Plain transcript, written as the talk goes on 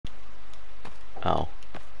Oh.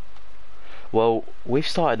 Well, we've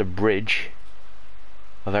started a bridge.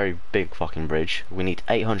 A very big fucking bridge. We need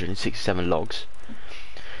 867 logs.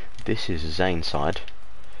 This is Zane's side.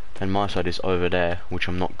 And my side is over there, which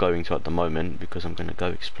I'm not going to at the moment because I'm going to go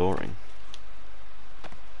exploring.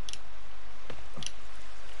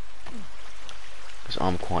 Because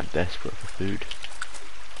I'm quite desperate for food.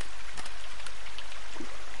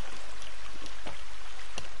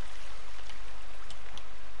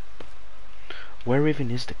 Where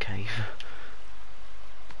even is the cave?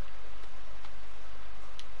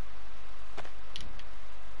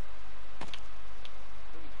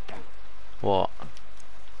 What?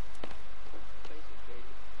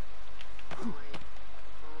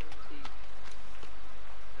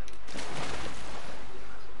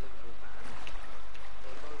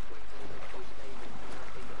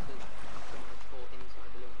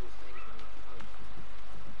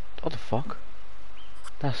 What the fuck?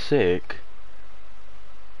 That's sick.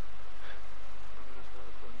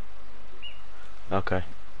 Okay.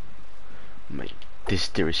 Mate, this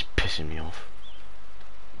deer is pissing me off.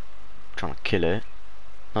 I'm trying to kill it.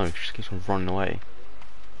 No, it just keeps on running away.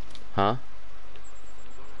 Huh?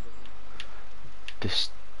 This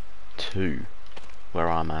too, where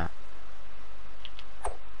I'm at.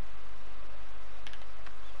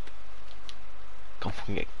 Can't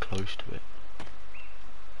fucking get close to it.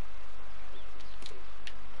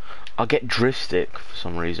 I get drift stick for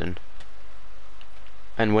some reason.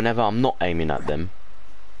 And whenever I'm not aiming at them,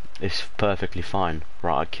 it's perfectly fine.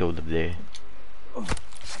 Right, I killed the deer.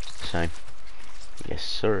 So, yes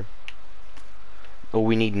sir. All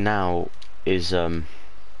we need now is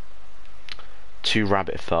 2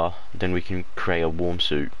 rabbit fur, then we can create a warm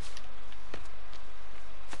suit.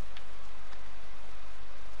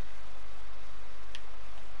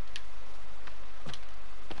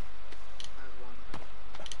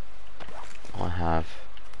 I have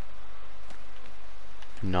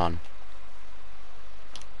none.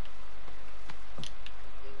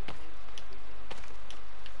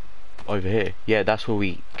 Over here. Yeah, that's where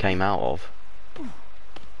we came out of.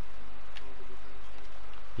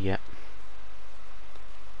 Yeah.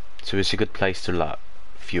 So it's a good place to like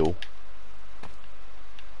fuel.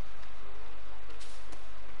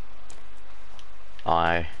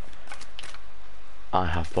 I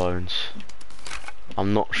have bones.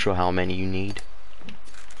 I'm not sure how many you need.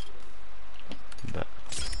 But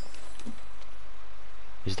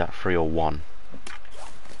is that 3 or 1?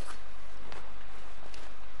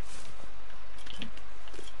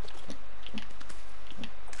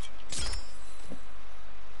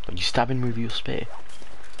 Are you stabbing me with your spear?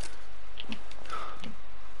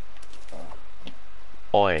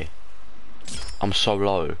 Oi. I'm so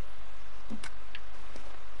low.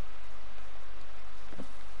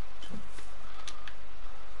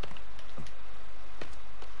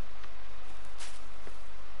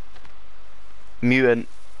 Mutant.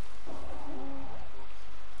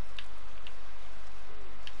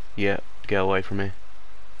 Yeah, get away from me.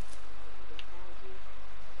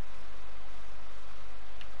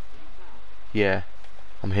 Yeah,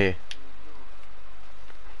 I'm here.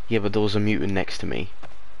 Yeah, but there was a mutant next to me.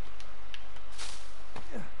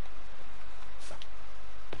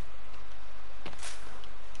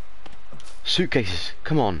 Suitcases,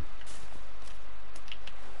 come on.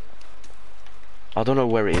 I don't know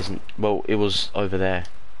where it is. Well, it was over there.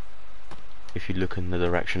 If you look in the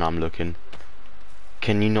direction I'm looking.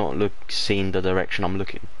 Can you not see in the direction I'm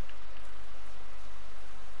looking?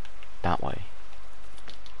 That way.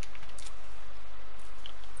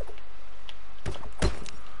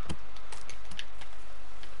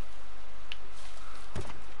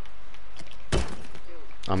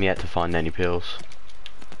 I'm yet to find any pills.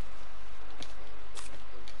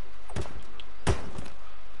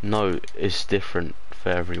 No, it's different for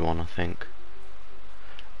everyone, I think.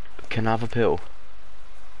 Can I have a pill?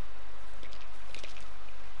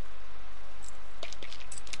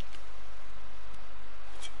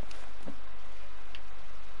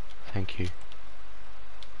 Thank you.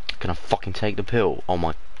 Can I fucking take the pill? Oh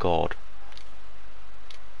my god.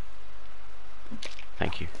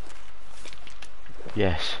 Thank you.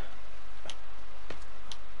 Yes.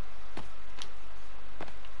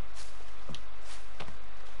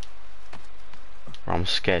 I'm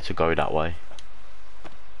scared to go that way.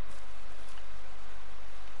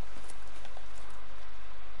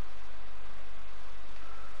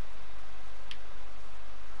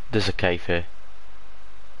 There's a cave here.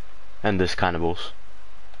 And there's cannibals.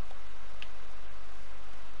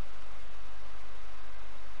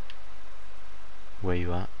 Where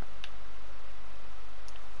you at?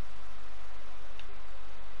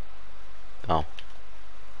 Oh.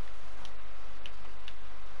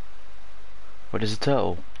 What is a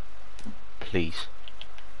turtle? Please.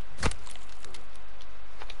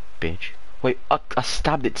 Bitch. Wait, I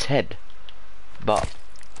stabbed its head. But...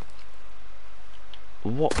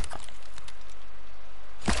 What?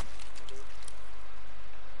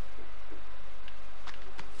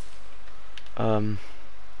 I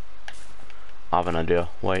have an idea.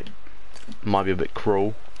 Wait. Might be a bit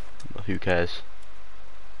cruel. But who cares?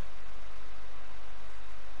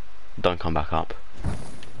 Don't come back up.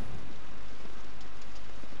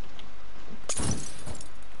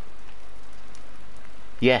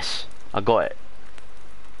 Yes, I got it.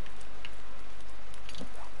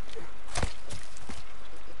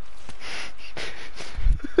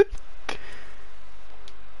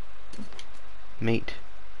 Meat.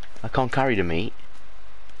 I can't carry the meat.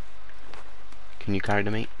 Can you carry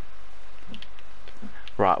the meat?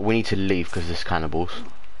 Right, we need to leave because there's cannibals.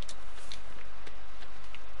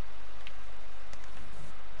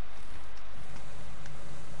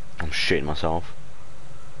 I'm shitting myself.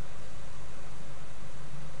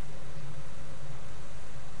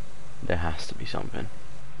 There has to be something.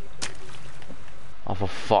 Oh, for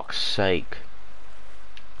fuck's sake.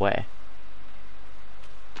 Where?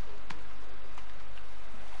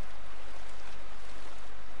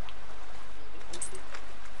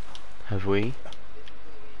 Have we?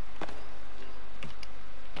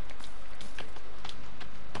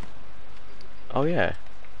 Oh yeah.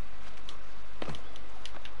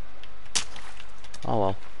 Oh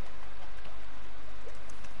well.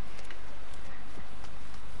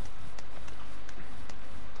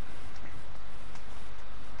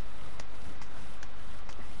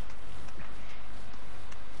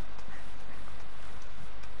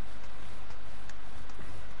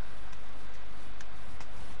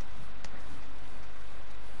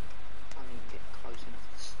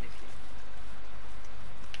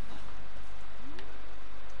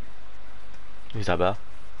 Is that better?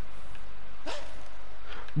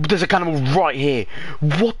 There's a cannibal right here.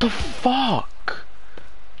 What the fuck?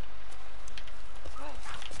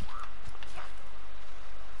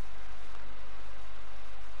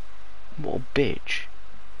 What a bitch.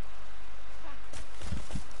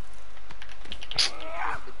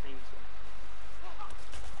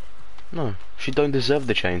 No, she don't deserve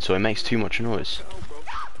the chainsaw. It makes too much noise.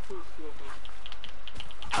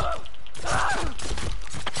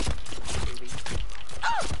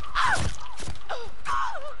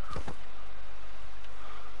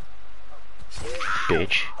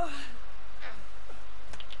 Bitch.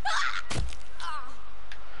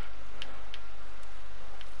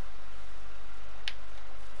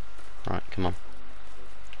 Right, come on.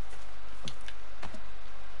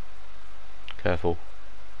 Careful.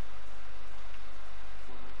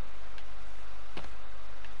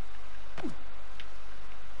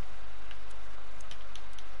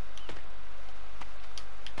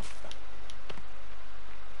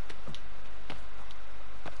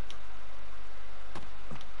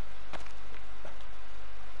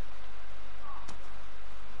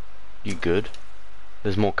 You good?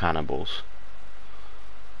 There's more cannibals.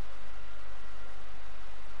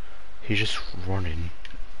 He's just running.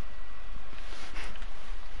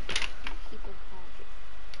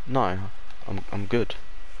 No, I'm good.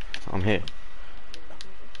 I'm here.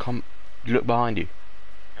 Come, look behind you.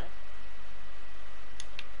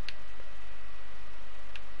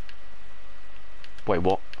 Wait,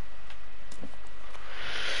 what?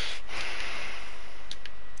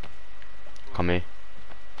 Come here.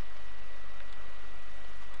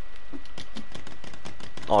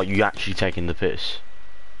 Oh, you actually taking the piss?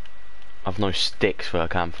 I've no sticks for a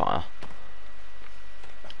campfire.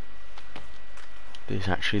 This is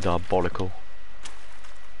actually diabolical.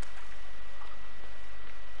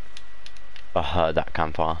 I heard that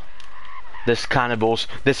campfire. There's cannibals.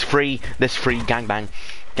 There's three. Gangbang.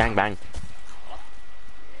 Gangbang.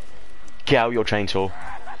 Get out your chainsaw.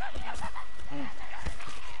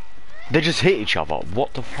 They just hit each other.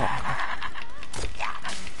 What the fuck?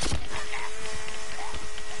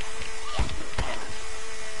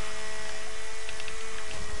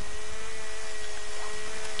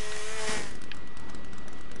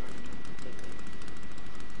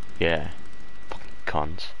 Yeah. Fucking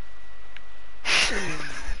cunts.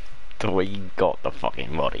 The way you got the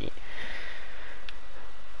fucking body.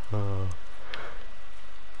 They're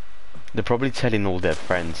probably telling all their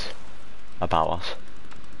friends about us.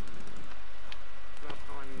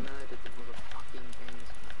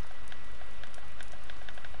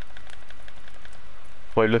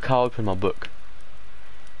 Wait, look how I open my book.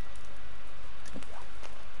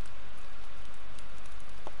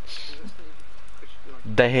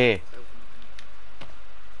 They're here.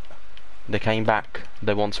 They came back.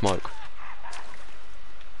 They want smoke.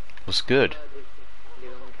 What's good?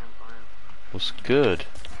 Live on the campfire. What's good?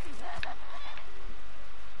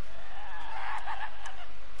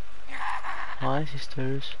 Hi,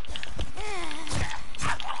 sisters.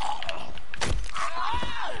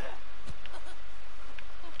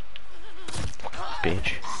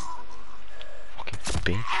 Bitch. Fucking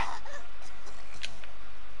bitch.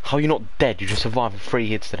 How are you not dead? You just survived with 3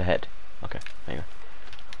 hits to the head. Okay, there you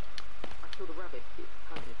I killed a rabbit. It's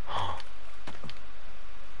hunted.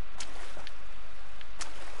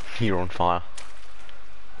 go. You're on fire.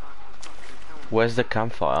 Where's the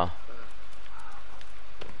campfire?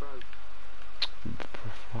 Bro,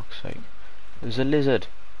 For fuck's sake. There's a lizard.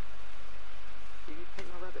 did you take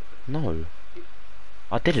my rabbit? No.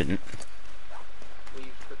 I didn't. Well,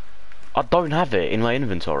 you took... I don't have it in my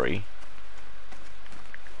inventory.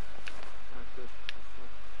 Oh, good.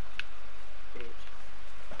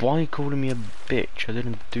 Bitch. Why are you calling me a bitch? I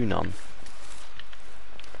didn't do none.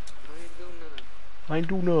 I ain't doing I none.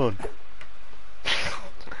 do none.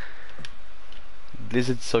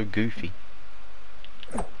 Lizard's so goofy.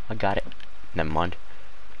 I got it. Never mind.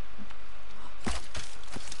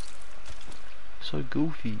 So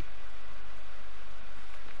goofy.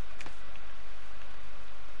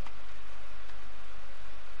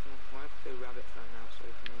 Oh, I have to do rabbit fur now so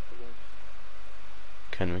we can make a wall.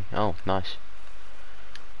 Can we? Oh, nice.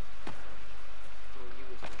 Well, you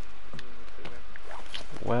was doing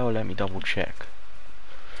rabbit. Well, let me double check.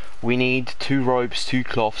 We need 2 ropes, 2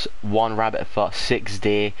 cloths, 1 rabbit fur, 6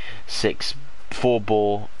 deer, 4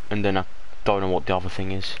 boar, and then I don't know what the other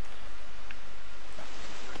thing is.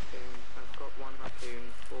 Raccoon. I've got 1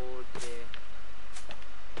 raccoon, 4 deer,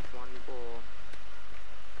 1 boar.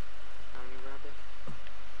 How many rabbit?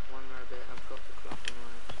 1 rabbit. I've got the cloth and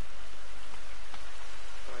rice.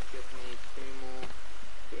 So I just need 2 more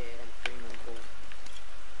deer and 3 more boar.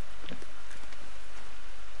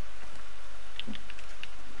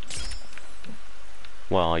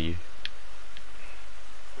 Where are you?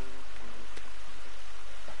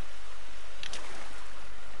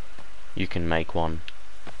 You can make 1.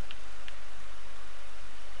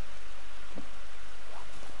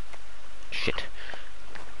 Shit.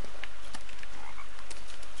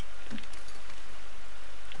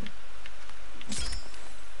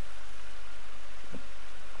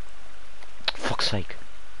 Fuck's sake.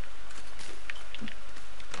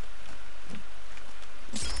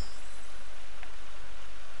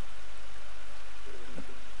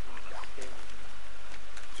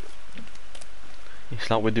 It's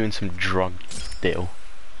like we're doing some drug deal.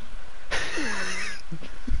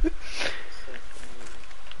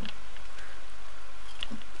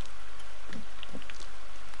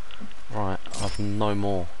 Right, I've no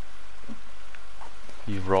more.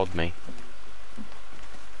 You've robbed me.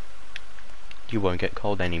 You won't get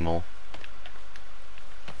cold anymore.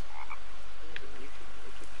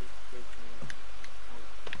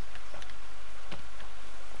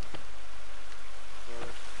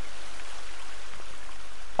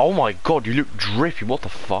 Oh my god, you look drippy, what the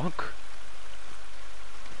fuck?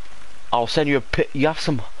 I'll send you a pic. You have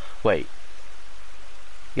some... Wait.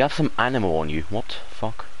 You have some animal on you. What the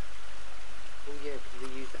fuck? Oh yeah, because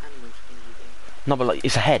we use the animal skin you do. No, but like,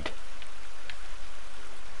 it's a head.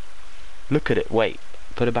 Look at it, wait.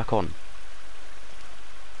 Put it back on.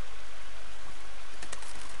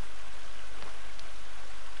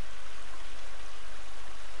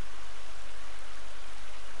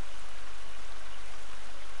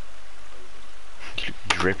 You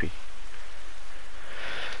look drippy.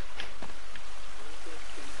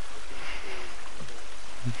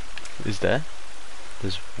 Is there?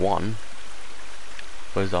 There's 1.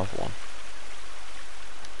 Where's the other one?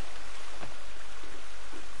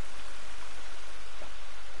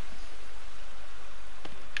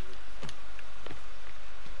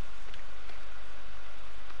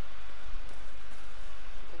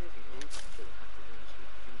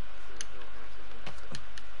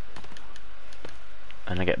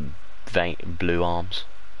 And I get blue arms.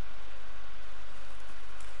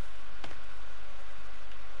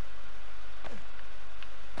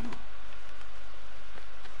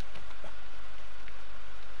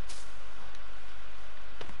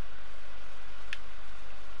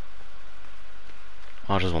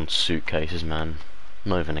 I just want suitcases, man.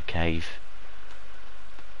 Not even a cave.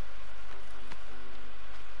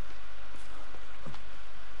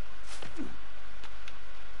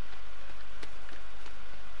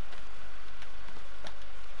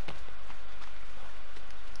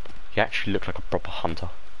 You actually look like a proper hunter.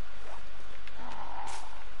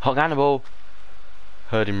 Hog Hannibal!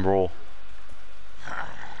 Heard him roar.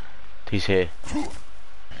 He's here.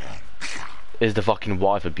 Is the fucking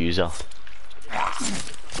wife abuser.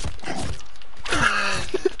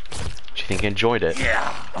 he enjoyed it.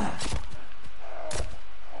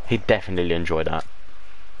 He definitely enjoyed that.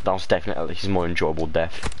 That was definitely his more enjoyable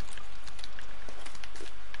death.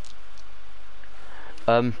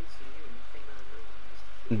 Do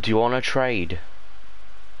you want to trade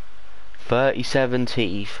 37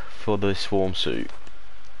 teeth for the swarm suit?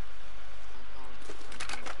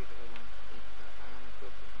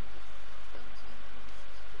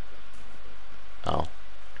 Oh.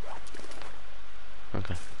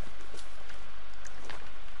 Okay.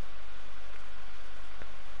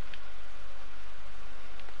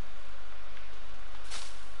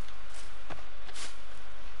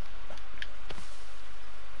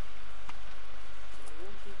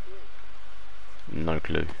 No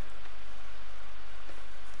clue.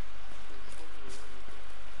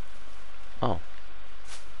 Oh.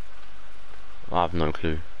 I have no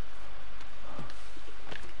clue.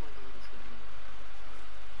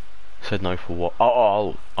 Said no for what?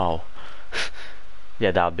 Oh.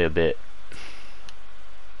 Yeah, that would be a bit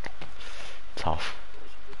tough.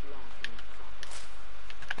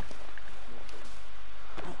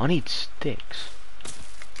 I need sticks.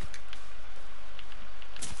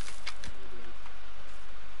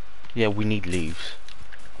 Yeah, we need leaves.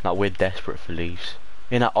 Like, we're desperate for leaves.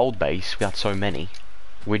 In our old base, we had so many.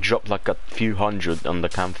 We dropped like a few hundred on the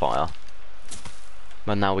campfire.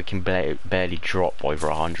 But now we can barely drop over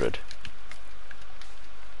 100.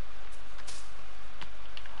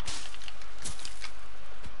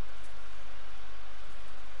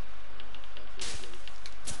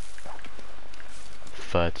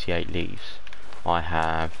 $38 leaves. I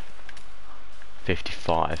have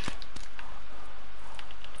 55.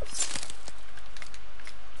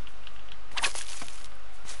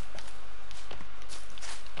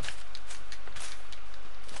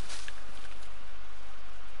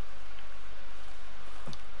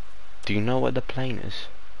 Do you know where the plane is?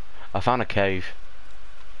 I found a cave.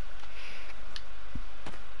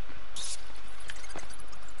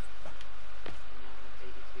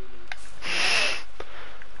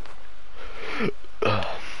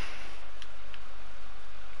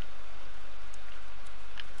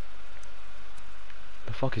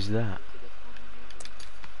 The fuck is that?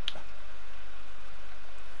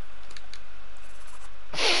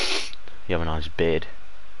 You have a nice beard.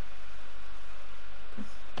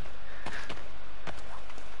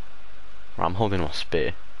 Right, I'm holding my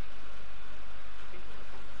spear.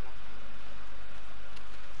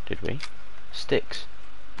 Did we? Sticks.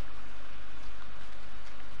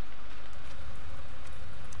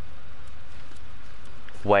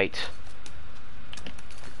 Wait.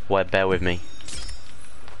 Bear with me.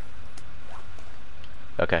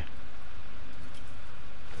 Okay.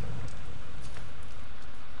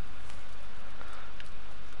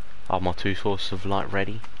 I have my 2 sources of light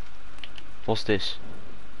ready. What's this?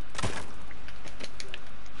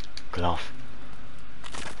 Glove.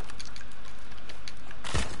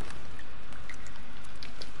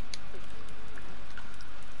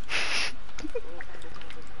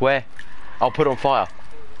 Where? I'll put it on fire.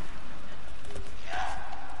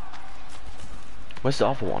 Where's the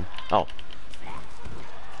other one? Oh.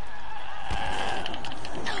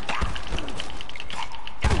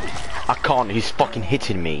 I can't, he's fucking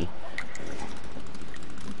hitting me.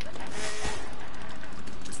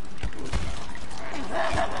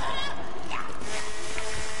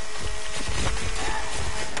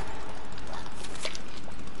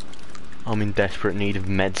 I'm in desperate need of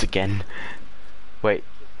meds again. Wait.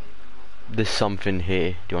 There's something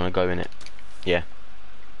here. Do you want to go in it? Yeah.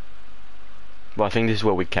 Well, I think this is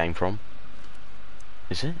where we came from.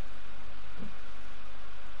 Is it?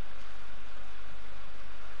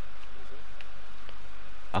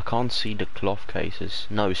 I can't see the cloth cases.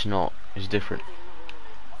 No, it's not. It's different.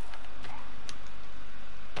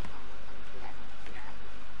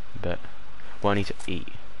 But well, I need to eat.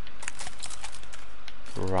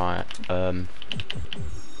 Right.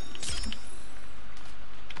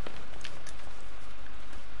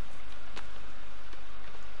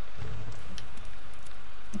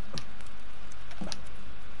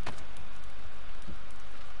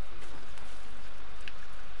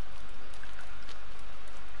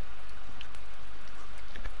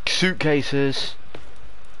 Suitcases.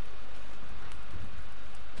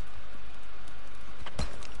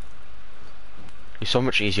 It's so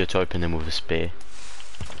much easier to open them with a spear.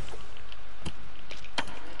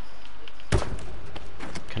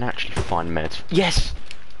 Can I actually find meds? Yes!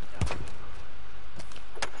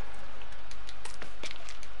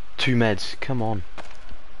 2 meds, come on.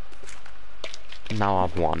 Now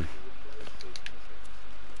I've 1.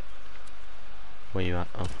 Where you at?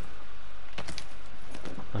 Oh.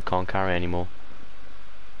 I can't carry anymore.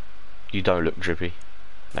 You don't look drippy.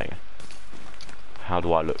 There you go. How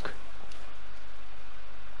do I look?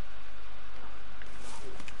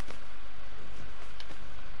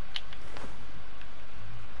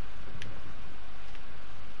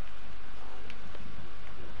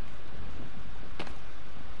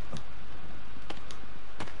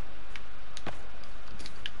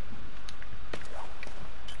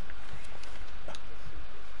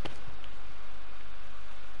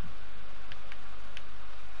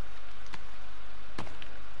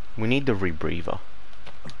 We need the rebreather.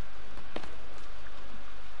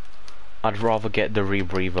 I'd rather get the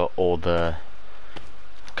rebreather or the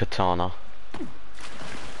katana.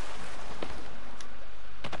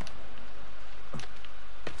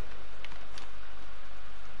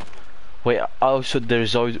 Wait, also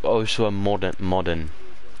there's also a modern.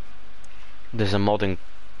 There's a modern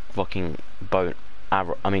fucking bow.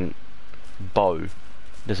 Arrow. I mean, bow.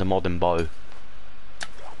 There's a modern bow.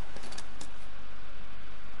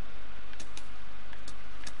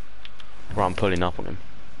 Right, I'm pulling up on him.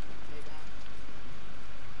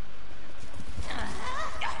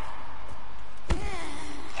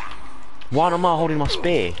 Why am I holding my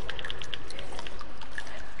spear?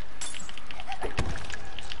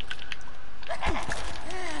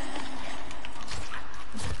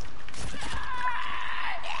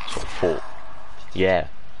 Sort of fought. Yeah.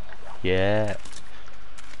 Yeah.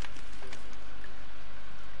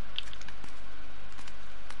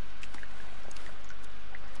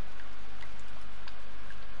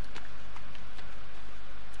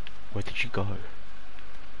 Where did you go?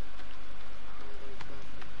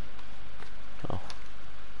 Oh.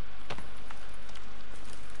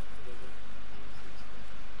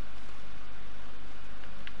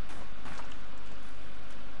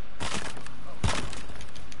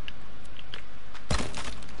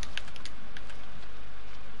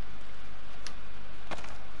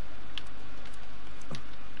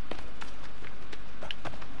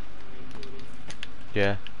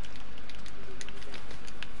 Yeah.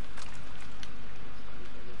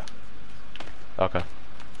 Okay.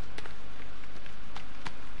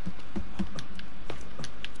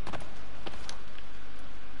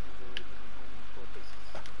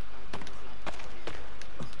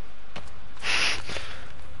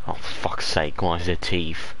 Oh, fuck's sake, why is there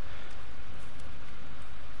teeth?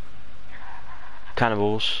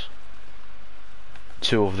 Cannibals.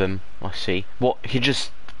 2 of them, I see. What? He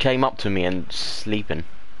just came up to me and sleeping.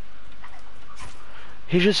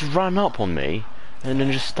 He just ran up on me and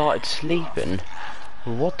then just started sleeping.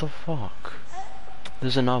 What the fuck?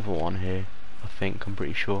 There's another one here, I think, I'm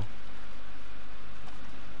pretty sure.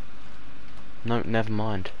 No, never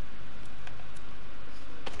mind.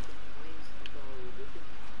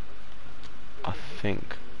 I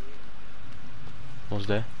think. Was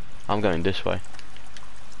there? I'm going this way.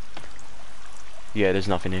 Yeah, there's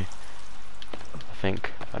nothing here. I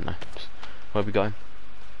think. I don't know. Where are we going?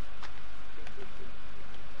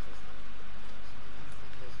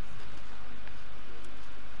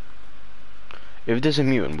 If there's a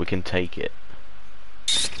mutant, we can take it.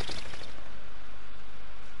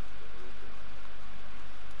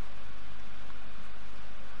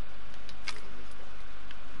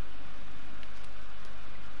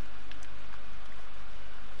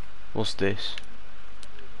 What's this?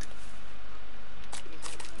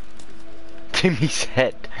 Timmy's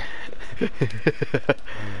head.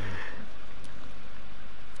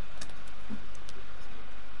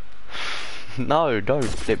 No, don't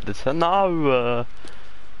flip this. No.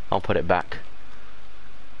 I'll put it back.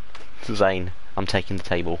 Zane, I'm taking the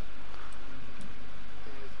table.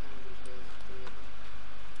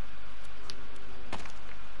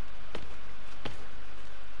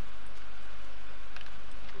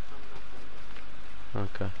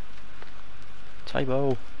 Okay.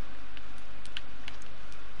 Table.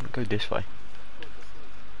 Go this way.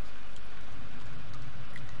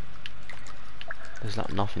 There's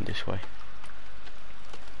like nothing this way.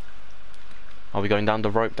 Are we going down the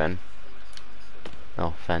rope then?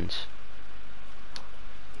 Oh, fence.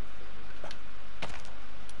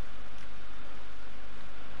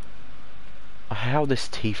 How are there's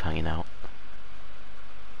teeth hanging out?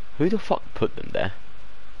 Who the fuck put them there?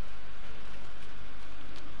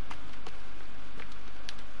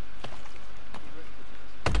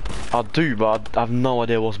 I do, but I have no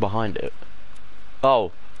idea what's behind it.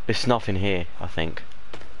 Oh, it's nothing here, I think.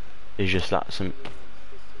 It's just like some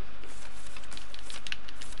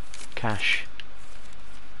cash.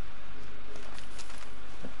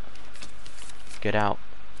 Get out.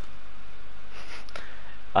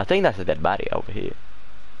 I think that's a dead body over here.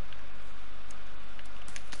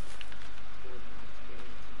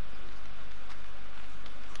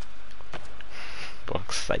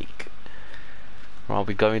 Are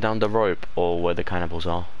we going down the rope or where the cannibals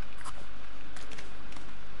are?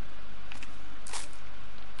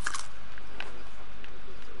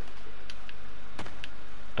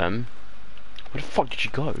 Where the fuck did you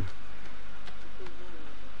go?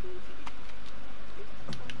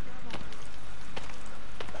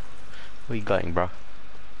 Where you going, bro?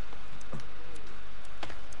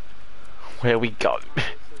 Where we go?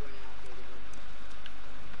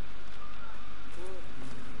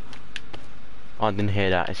 I didn't hear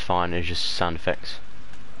that, it's fine, it's just sound effects.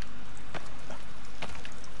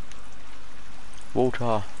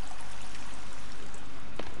 Water.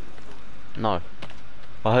 No.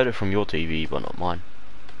 I heard it from your TV, but not mine.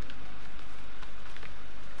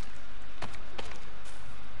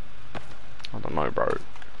 I don't know, bro.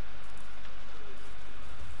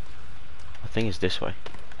 I think it's this way.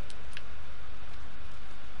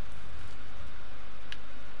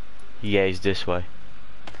 Yeah, it's this way.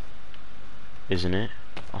 Isn't it?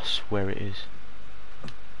 I swear it is.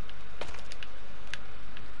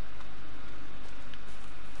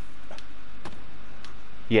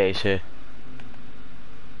 Yeah, it's here.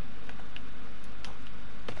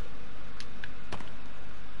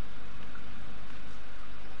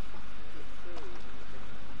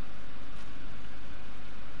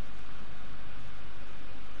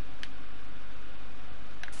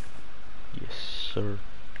 Yes, sir.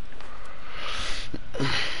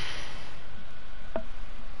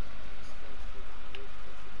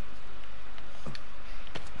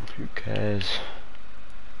 Who cares?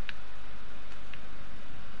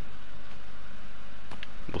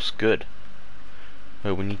 What's good?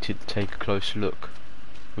 Oh, we need to take a close look.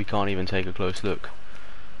 We can't even take a close look.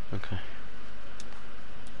 Okay.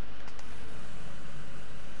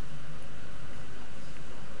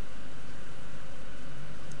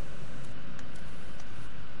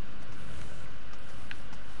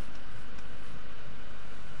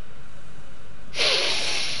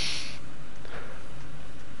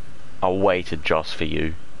 I'll wait just for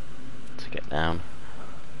you to get down.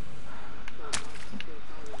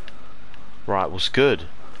 Right, what's good?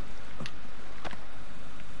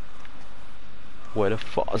 Where the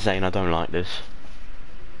fuck, Zane? I don't like this.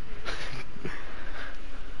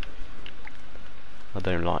 I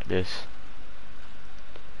don't like this.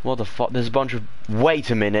 What the fuck? There's a bunch of. Wait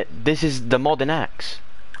a minute. This is the modern axe.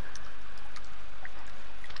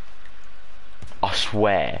 I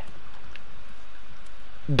swear.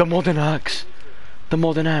 The modern axe. The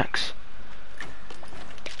modern axe.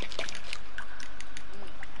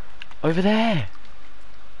 Over there.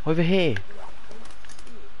 Over here.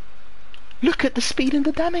 Look at the speed and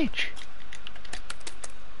the damage.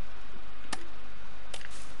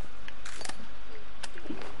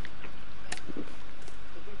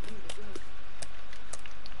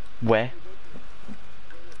 Where?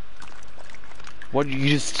 What? You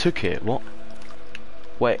just took it? What?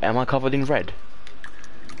 Wait, am I covered in red?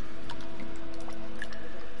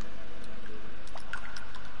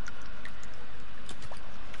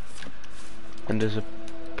 And there's a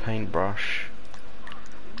paintbrush.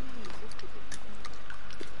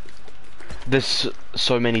 There's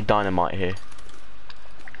so many dynamite here.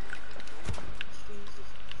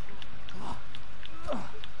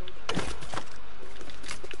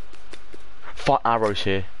 Five arrows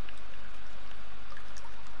here.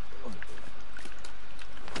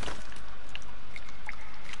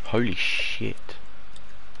 Holy shit.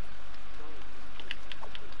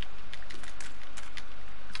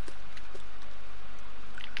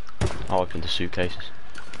 I'll open the suitcases.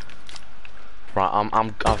 Right,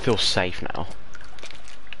 I feel safe now.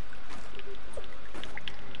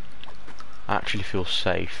 I actually feel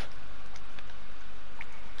safe.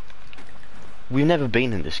 We've never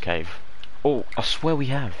been in this cave. Oh, I swear we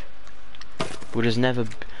have. We just never.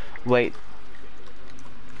 Wait.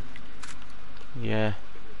 Yeah.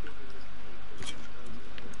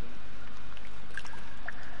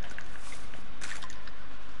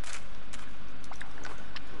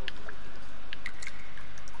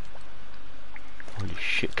 Holy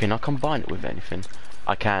shit, can I combine it with anything?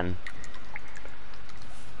 I can.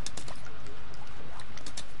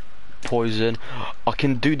 Poison. I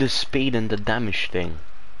can do the speed and the damage thing.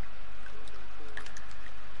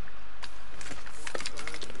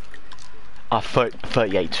 Ah,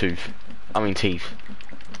 38 tooth. I mean teeth.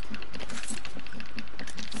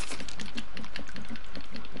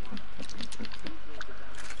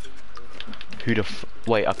 Who the f-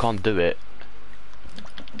 Wait, I can't do it.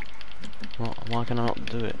 Why can I not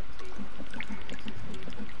do it?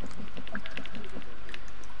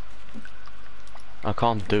 I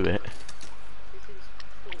can't do it.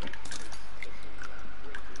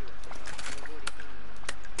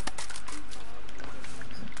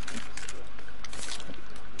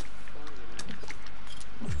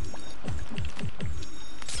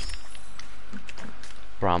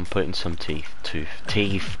 Right, I'm putting some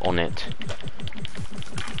teeth on it.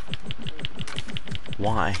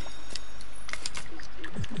 Why?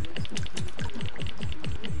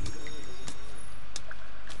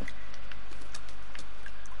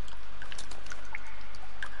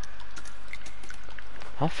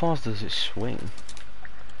 How fast does it swing?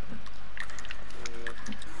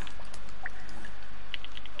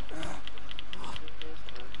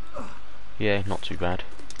 Yeah, not too bad.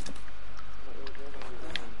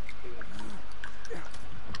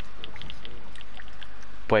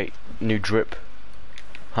 Wait, new drip.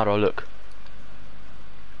 How do I look?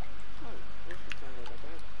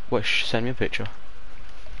 Wait, send me a picture.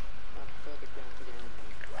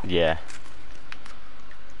 Yeah.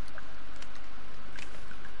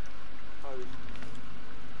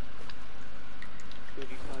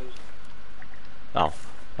 Oh,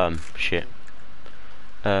 shit.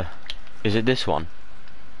 Is it this one?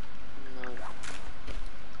 No.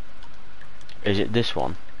 Is it this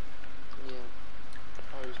one? Yeah.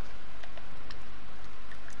 Posed.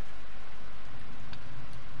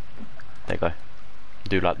 There you go.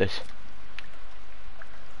 Do like this.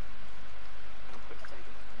 I'll quick take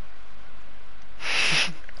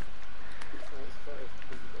it.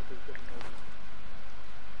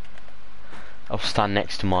 I'll stand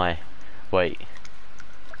next to my... Wait.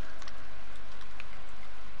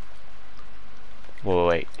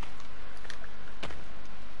 Wait.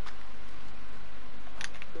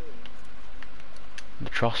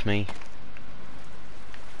 Trust me.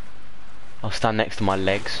 I'll stand next to my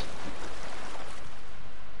legs.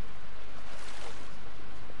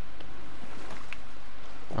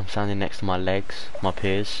 I'm standing next to my legs, my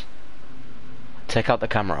peers. Take out the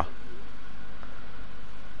camera.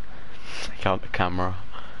 Take out the camera.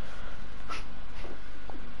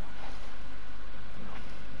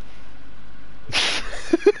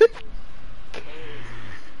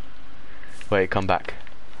 Wait, come back.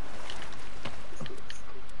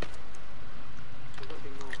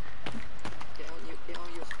 Get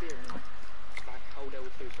on your spear and like hold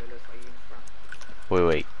L2 so it looks like you're in front.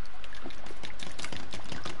 Wait.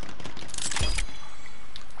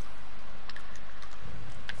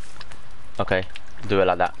 Okay, do it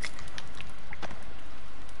like that.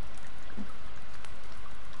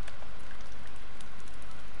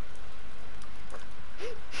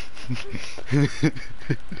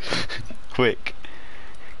 Quick.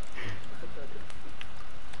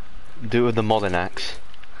 Do it with the modern axe.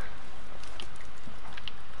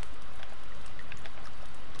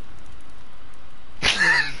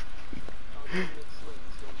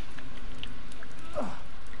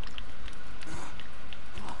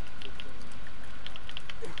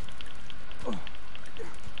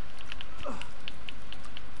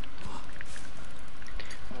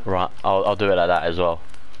 Right, I'll do it like that as well.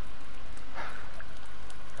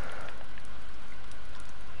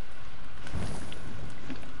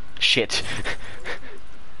 Shit.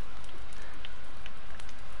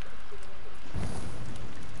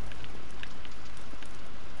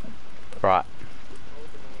 Right.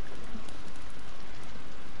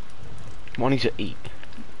 I need to eat.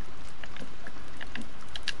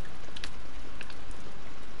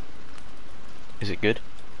 Is it good?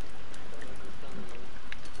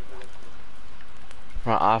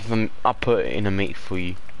 Right, I put it in a meat for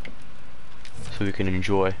you, so we can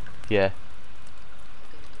enjoy. Yeah.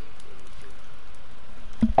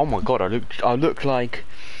 Oh my god, I look like,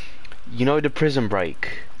 you know, the Prison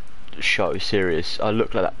Break show series. I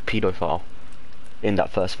look like that pedophile in that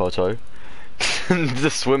first photo. The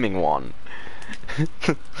swimming one.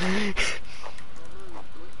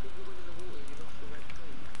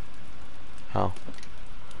 How?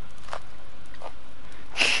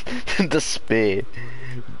 The spear.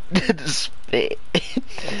 The spear.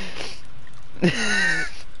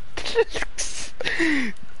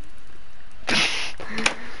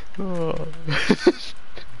 Oh.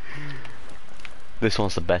 This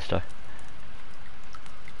one's the best though.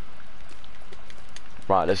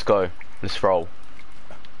 Right, let's go. Let's roll.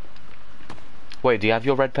 Wait, do you have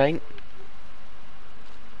your red paint?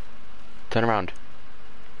 Turn around.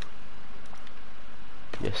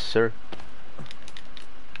 Yes, sir.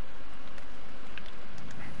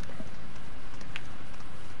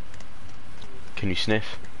 Can you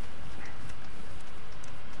sniff?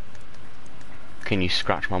 Can you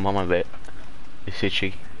scratch my mum a bit? It's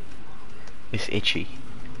itchy. It's itchy.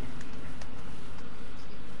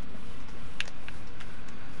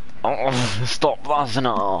 Oh, stop buzzing!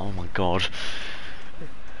 Oh my god.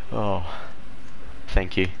 Oh,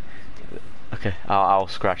 thank you. Okay, I'll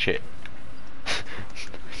scratch it.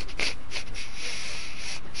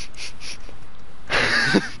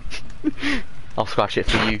 I'll scratch it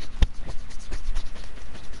for you.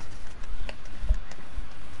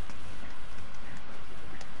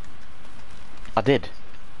 I did.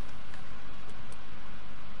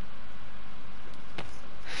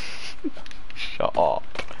 Shut up.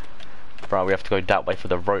 Bro, we have to go that way for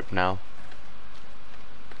the rope now.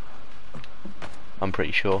 I'm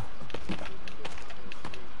pretty sure.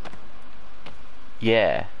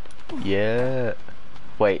 Yeah. Yeah.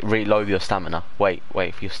 Wait, reload your stamina. Wait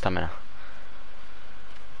for your stamina.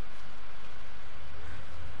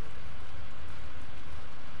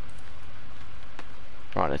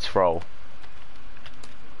 Right, let's roll.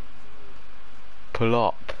 Pull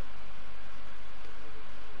up.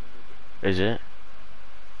 Is it?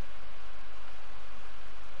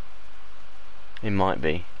 It might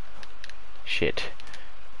be. Shit.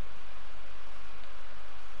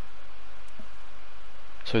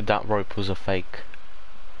 So that rope was a fake.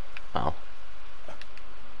 Oh.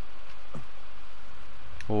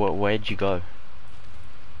 Where'd you go?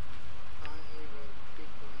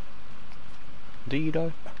 Do you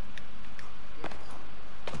know?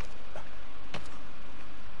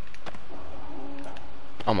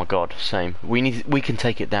 Oh my god, same. We can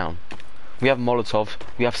take it down. We have Molotov,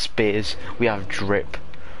 we have spears, we have drip.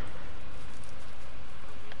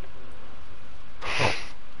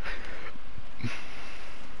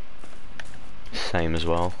 Same as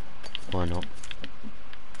well. Why not?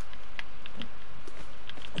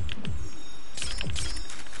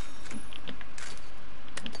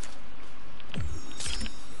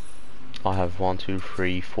 I have 1, 2,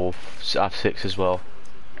 3, 4, I have 6 as well.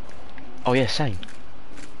 Oh yeah, same.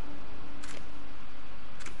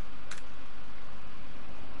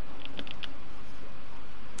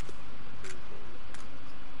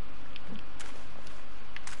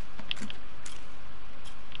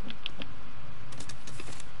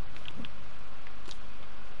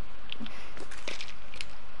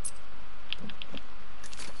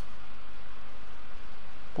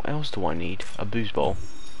 What else do I need? A booze bowl.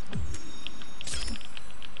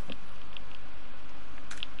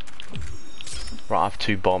 Right, I have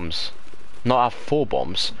 2 bombs. No, I have 4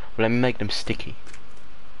 bombs. Well, let me make them sticky.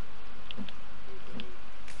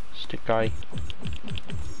 Stick guy.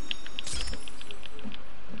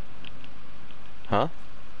 Huh?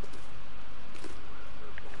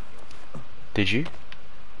 Did you?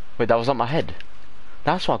 Wait, that was on my head.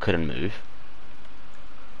 That's why I couldn't move.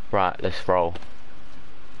 Right, let's roll.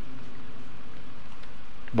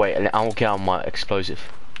 Wait, I'll get on my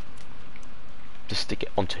explosive. Just stick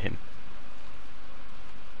it onto him.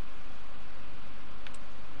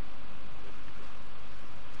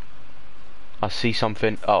 I see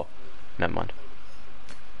something. Oh, never mind.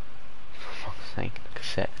 For fuck's sake, the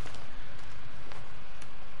cassette.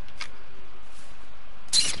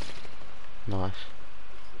 Nice.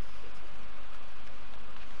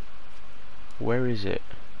 Where is it?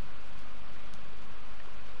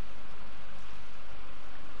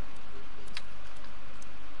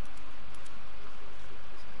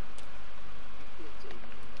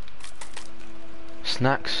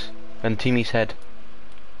 Snacks and Timmy's head.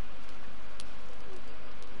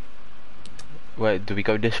 Wait, do we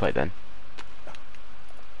go this way then?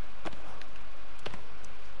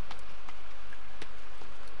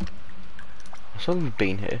 I saw we've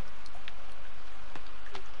been here.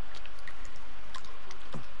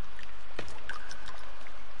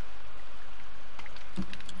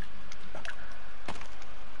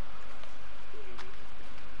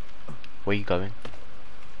 Where are you going?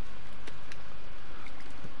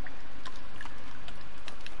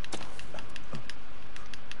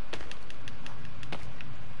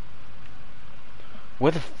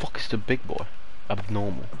 Where the fuck is the big boy?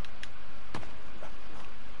 Abnormal.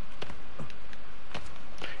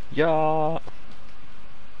 Yeah.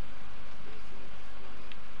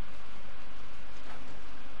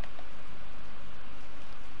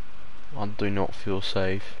 I do not feel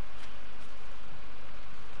safe.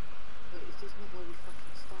 But is this not where we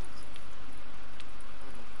fucking started? Oh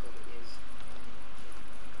my god, it is.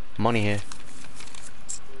 Money here.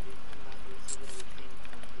 Where we come back, this is where we came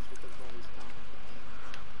from. This was the very start of the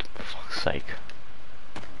game. For fuck's sake.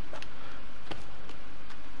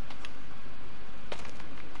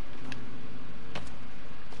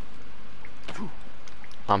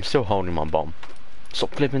 I'm still holding my bomb.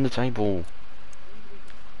 Stop flipping the table.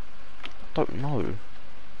 Don't know.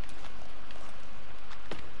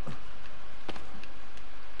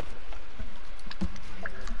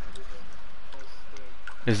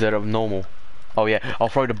 Is that abnormal? Oh yeah, I'll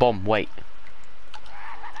throw the bomb, wait.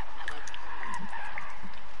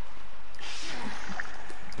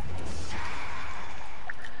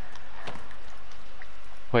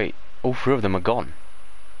 Wait, All three of them are gone.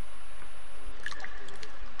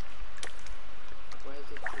 Where is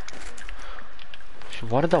it taking them? So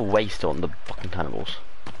why did I waste it on the fucking cannibals?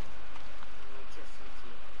 I just sent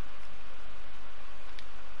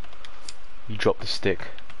you. You dropped the stick.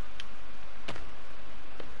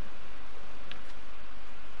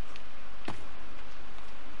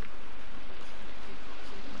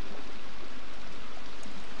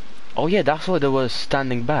 Oh yeah, that's why they were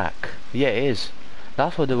standing back. Yeah, it is.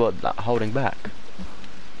 That's why they were like, holding back.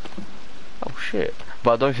 Oh shit.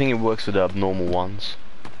 But I don't think it works with the abnormal ones.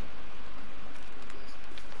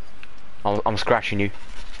 I'm scratching you.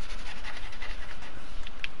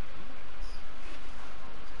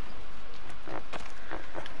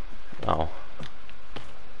 Oh.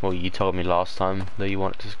 Well, you told me last time that you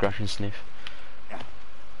wanted to scratch and sniff.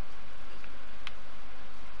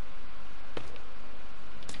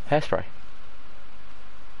 Hairspray.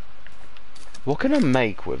 What can I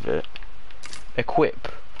make with it? Equip.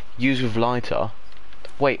 Use with lighter.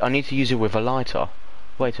 Wait, I need to use it with a lighter.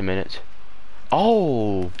 Wait a minute.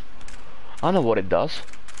 Oh! I know what it does.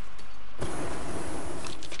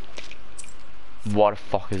 Why the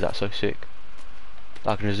fuck is that so sick?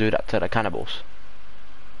 I can just do that to the cannibals.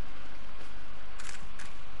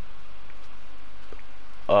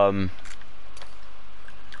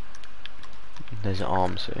 There's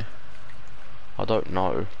arms here. I don't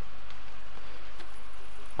know.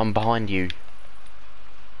 I'm behind you.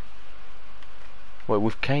 Wait,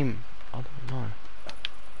 we've came... I don't know.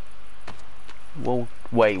 Well,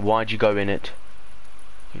 wait, why'd you go in it?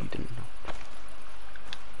 You didn't know.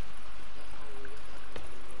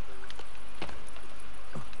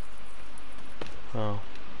 Oh.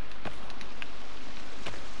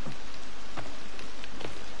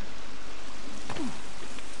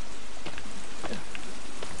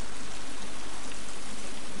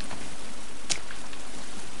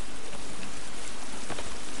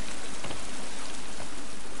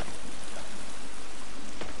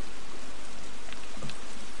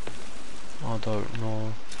 I don't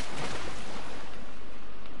know.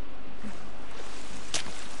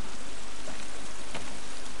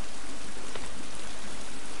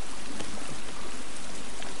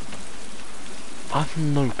 I have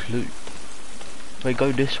no clue. Wait,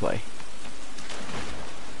 go this way.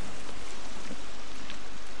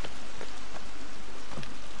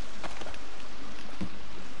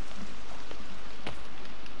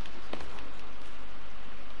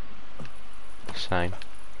 Same.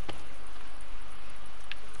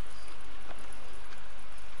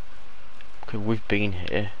 Okay, we've been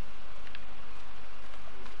here.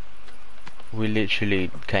 We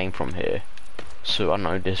literally came from here. So I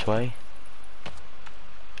know this way.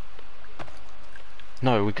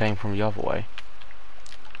 No, we came from the other way.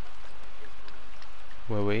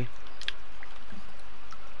 Were we?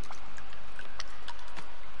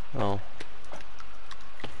 Oh.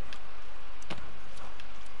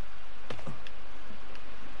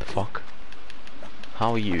 The fuck?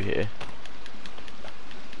 How are you here?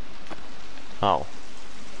 Oh.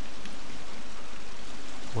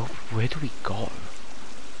 Well, where do we go?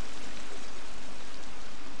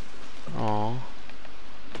 Oh.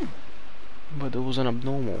 But there was an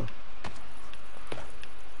abnormal.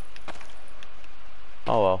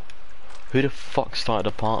 Oh well. Who the fuck started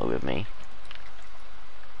a party with me?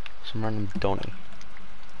 Some random Donny.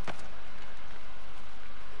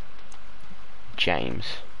 James.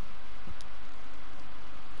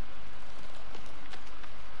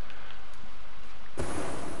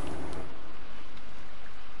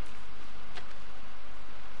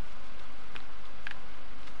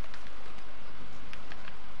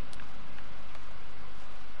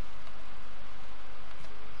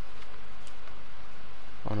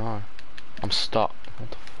 Oh no. I'm stuck.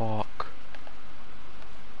 What the fuck?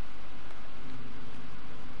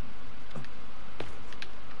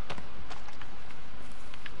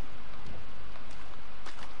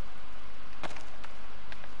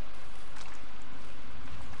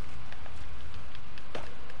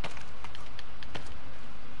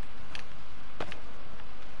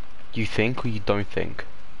 You think or you don't think?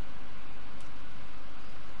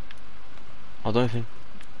 I don't think.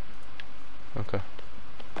 Okay.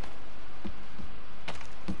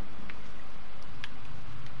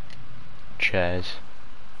 Chairs.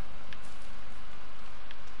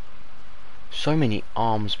 So many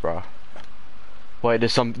arms, bro. Wait,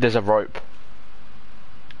 there's a rope.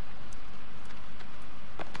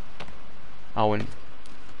 I wouldn't.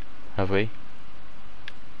 Have we?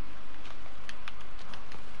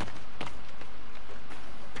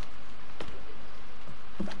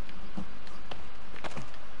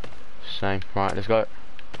 Same. Right, let's go.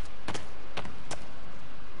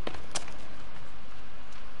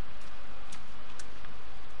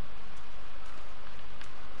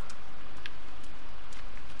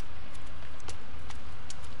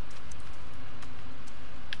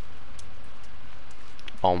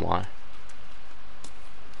 Oh my.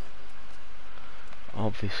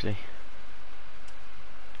 Obviously.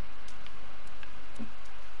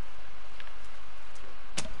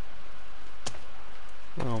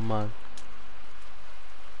 Oh man.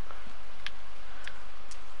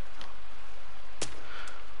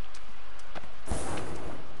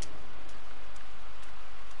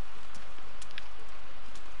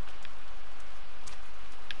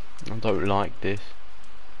 I don't like this.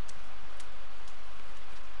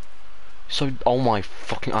 So, oh my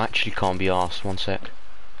fucking, I actually can't be arsed, 1 sec.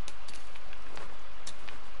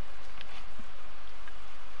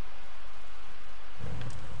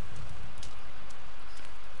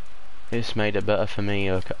 This made it better for me,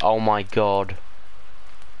 okay. Oh my god.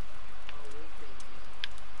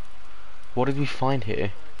 What did we find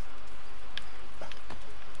here?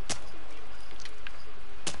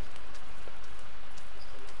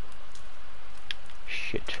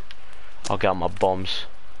 Shit. I'll get out my bombs.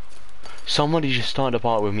 Somebody just started a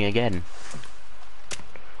part with me again.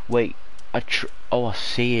 Wait, oh, I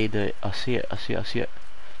see it. I see it.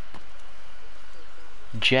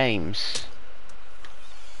 James.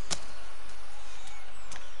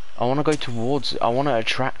 I want to go towards it. I want to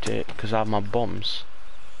attract it because I have my bombs.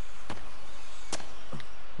 It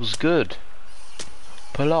was good.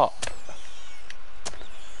 Pull up.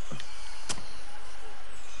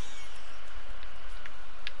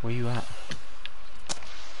 Where you at?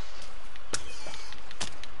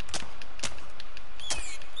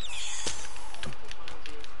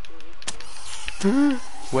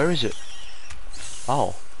 Where is it?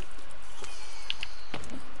 Oh.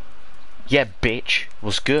 Yeah, bitch.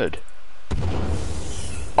 Was good.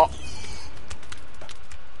 Oh.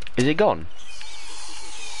 Is it gone?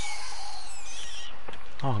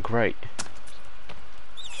 Oh, great.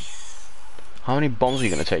 How many bombs are you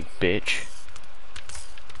gonna take, bitch?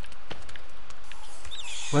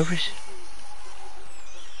 Where is it?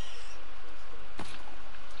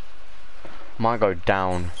 Might go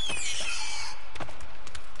down.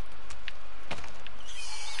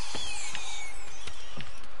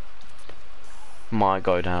 Might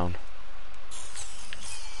go down.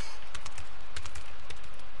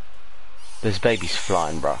 There's babies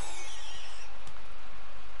flying, bro.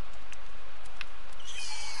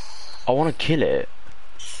 I want to kill it.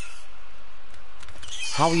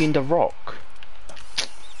 How are you in the rock?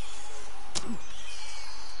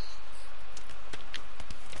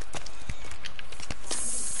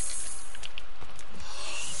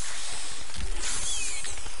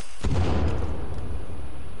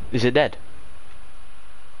 Is it dead?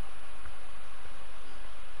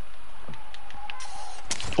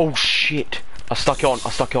 Oh shit! I stuck it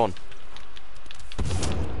on.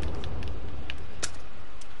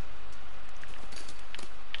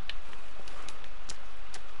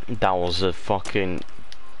 That was a fucking...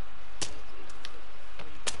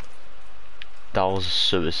 That was a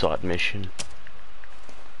suicide mission.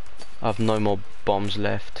 I have no more bombs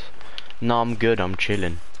left. No, I'm good, I'm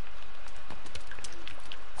chilling.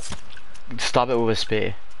 Stab it with a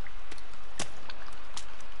spear.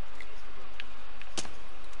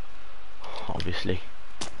 Obviously.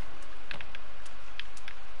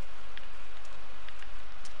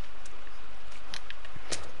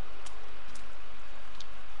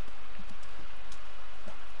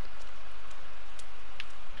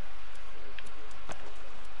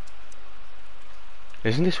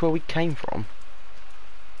 Isn't this where we came from?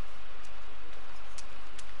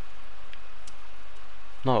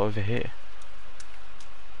 No, over here.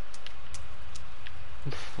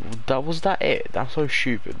 Was that it? That's so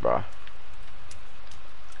stupid, bro.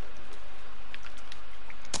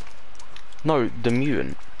 No, the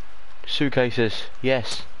mutant. Suitcases,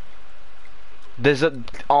 yes. There's a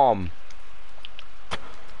arm.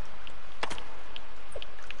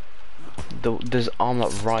 There's an arm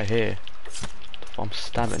like right here. I'm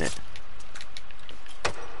stabbing it.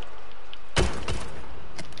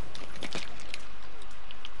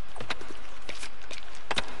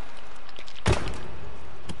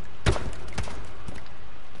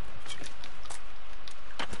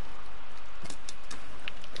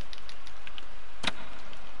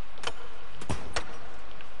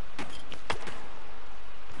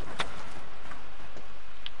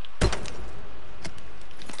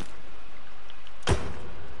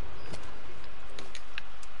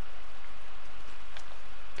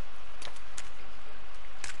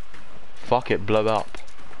 Fuck it, blow up.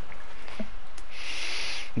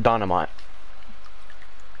 Dynamite.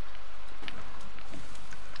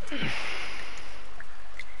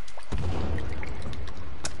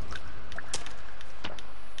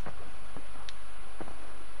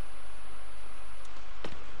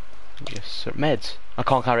 Yes. So, meds. I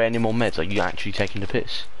can't carry any more meds. Are you actually taking the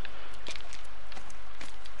piss?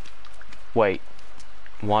 Wait.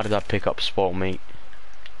 Why did I pick up spoiled meat?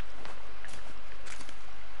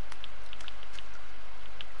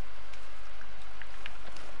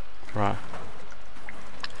 Right.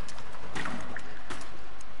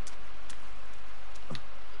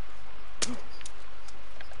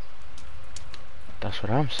 That's what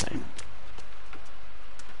I'm saying.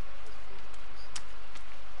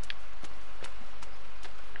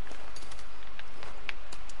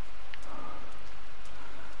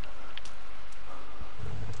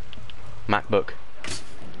 MacBook.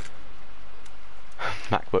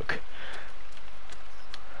 MacBook.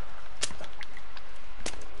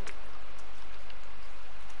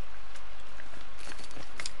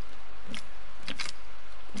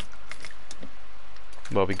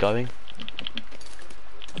 Where are we going?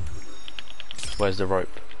 Where's the rope?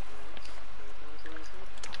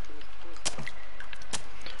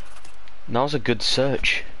 That was a good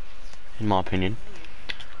search, in my opinion.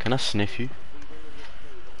 Can I sniff you?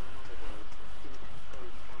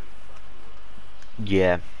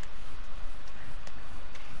 Yeah.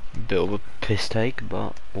 Bit of a piss take,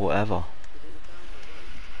 but whatever.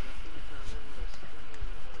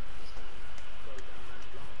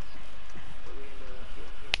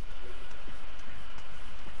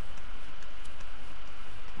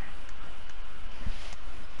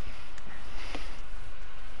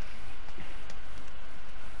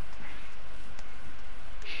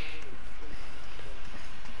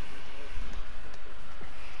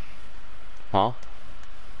 Huh?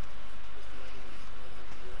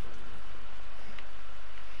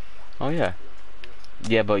 Oh yeah.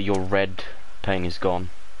 Yeah, but your red paint is gone.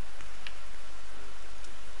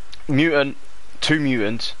 Mutant! 2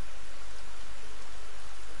 mutants.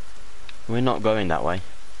 We're not going that way.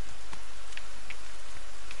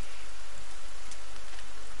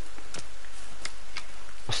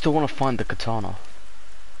 I still want to find the katana.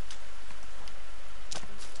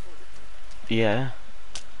 Yeah.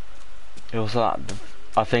 It was that.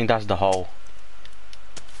 I think that's the hole.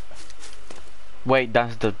 Wait,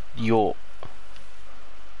 that's the yacht.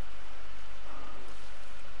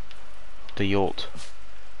 The yacht.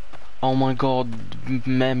 Oh my god,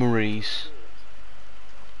 memories.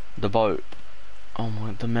 The boat. Oh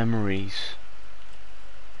my, the memories.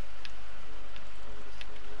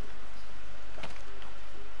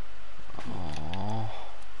 Oh.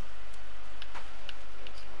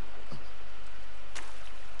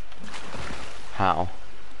 How?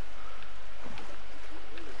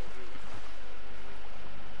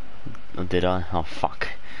 Oh, did I? Oh fuck.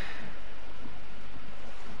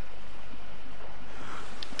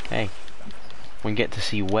 Hey, we get to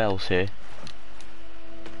see whales here.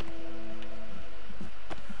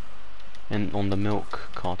 And on the milk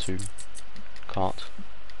cartoon. Cart.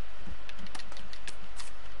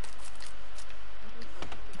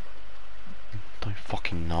 Don't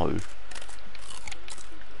fucking know.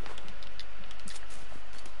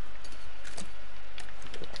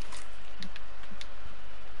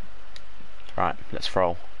 Right, let's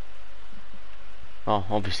roll. Oh,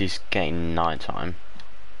 obviously it's getting night time.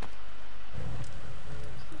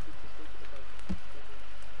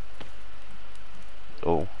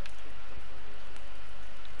 Oh.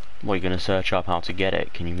 What, are you gonna search up how to get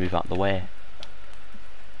it? Can you move out the way?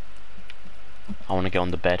 I wanna get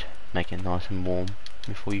on the bed, make it nice and warm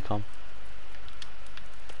before you come.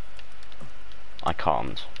 I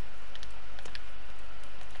can't.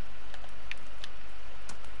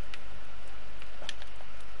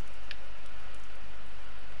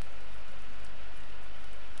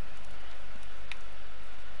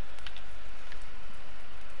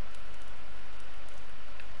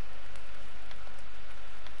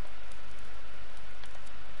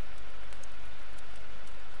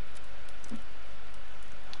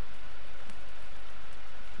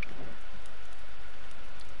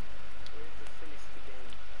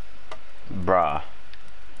 Bruh.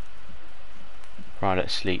 Right,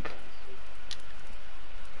 let's sleep.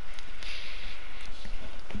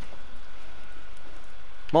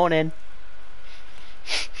 Morning.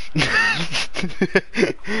 You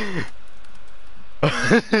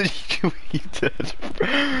dead.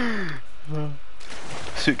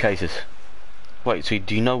 Suitcases. Wait, so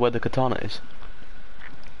do you know where the katana is?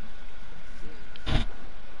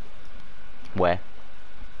 Where?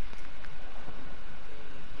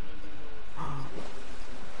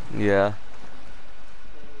 Yeah.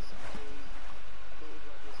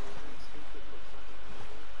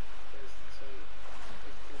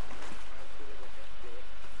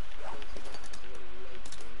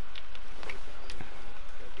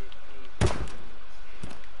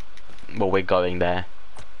 Well, we're going there.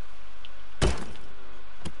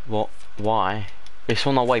 What? Why? It's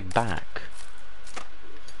on our way back.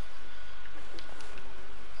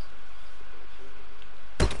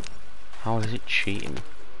 How is it cheating?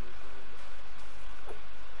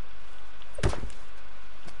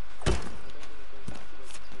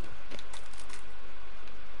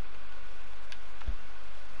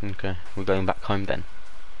 Okay, we're going back home then.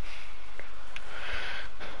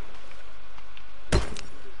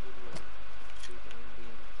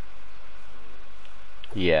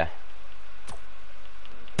 Yeah.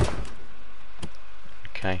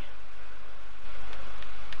 Okay.